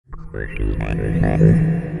I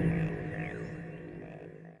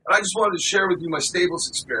just wanted to share with you my Staples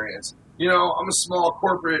experience. You know, I'm a small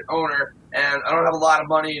corporate owner, and I don't have a lot of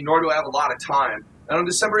money, nor do I have a lot of time. And on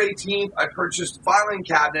December 18th, I purchased a filing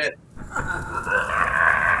cabinet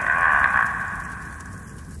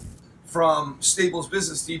from Staples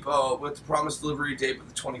Business Depot with the promised delivery date of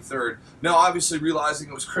the 23rd. Now, obviously realizing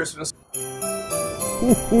it was Christmas,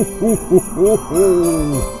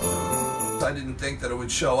 I didn't think that it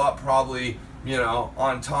would show up probably, you know,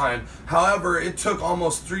 on time. However, it took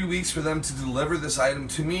almost 3 weeks for them to deliver this item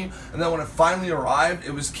to me, and then when it finally arrived,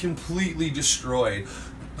 it was completely destroyed.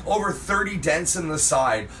 Over 30 dents in the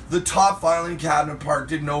side. The top filing cabinet part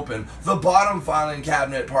didn't open. The bottom filing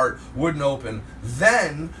cabinet part wouldn't open.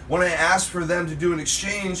 Then, when I asked for them to do an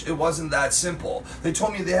exchange, it wasn't that simple. They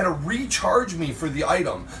told me they had to recharge me for the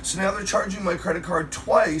item. So now they're charging my credit card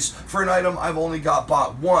twice for an item I've only got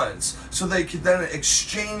bought once. So they could then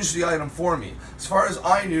exchange the item for me. As far as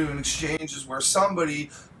I knew, an exchange is where somebody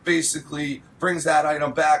basically brings that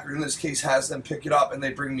item back, or in this case has them pick it up and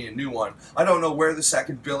they bring me a new one. I don't know where the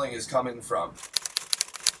second billing is coming from.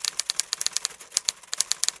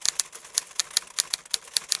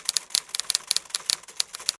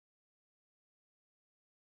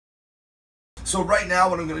 So right now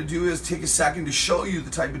what I'm going to do is take a second to show you the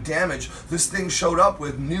type of damage this thing showed up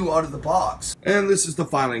with new out of the box. And this is the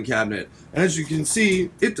filing cabinet. And as you can see,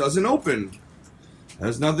 it doesn't open. It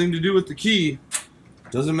has nothing to do with the key.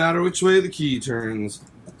 Doesn't matter which way the key turns.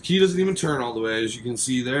 The key doesn't even turn all the way, as you can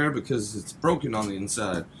see there, because it's broken on the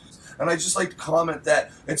inside. And I'd just like to comment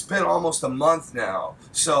that it's been almost a month now.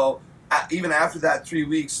 So even after that 3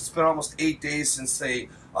 weeks, it's been almost 8 days since they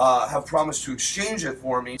have promised to exchange it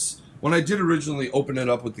for me. When I did originally open it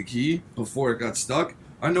up with the key, before it got stuck,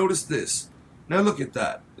 I noticed this. Now look at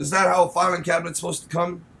that. Is that how a filing cabinet's supposed to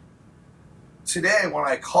come? Today, when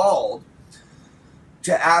I called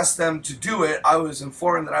to ask them to do it, I was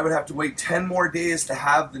informed that I would have to wait 10 more days to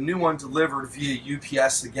have the new one delivered via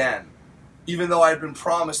UPS again. Even though I had been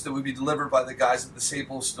promised it would be delivered by the guys at the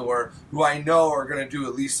Staples store, who I know are going to do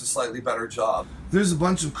at least a slightly better job. There's a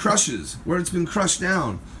bunch of crushes where it's been crushed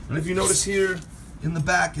down. And if you notice here in the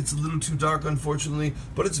back, it's a little too dark unfortunately,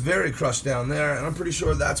 but it's very crushed down there, and I'm pretty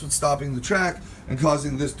sure that's what's stopping the track and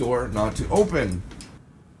causing this door not to open.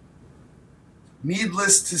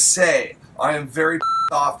 Needless to say, I am very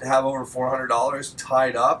off to have over $400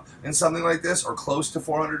 tied up in something like this, or close to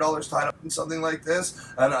 $400 tied up in something like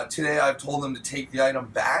this. And today I've told them to take the item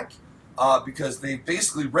back because they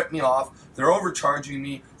basically ripped me off. They're overcharging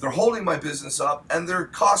me, they're holding my business up, and they're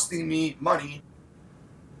costing me money.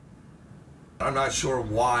 I'm not sure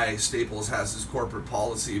why Staples has this corporate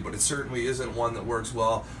policy, but it certainly isn't one that works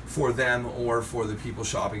well for them or for the people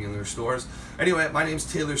shopping in their stores. Anyway, my name's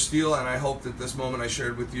Taylor Steele, and I hope that this moment I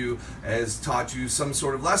shared with you has taught you some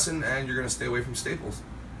sort of lesson and you're going to stay away from Staples.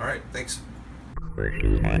 All right, thanks.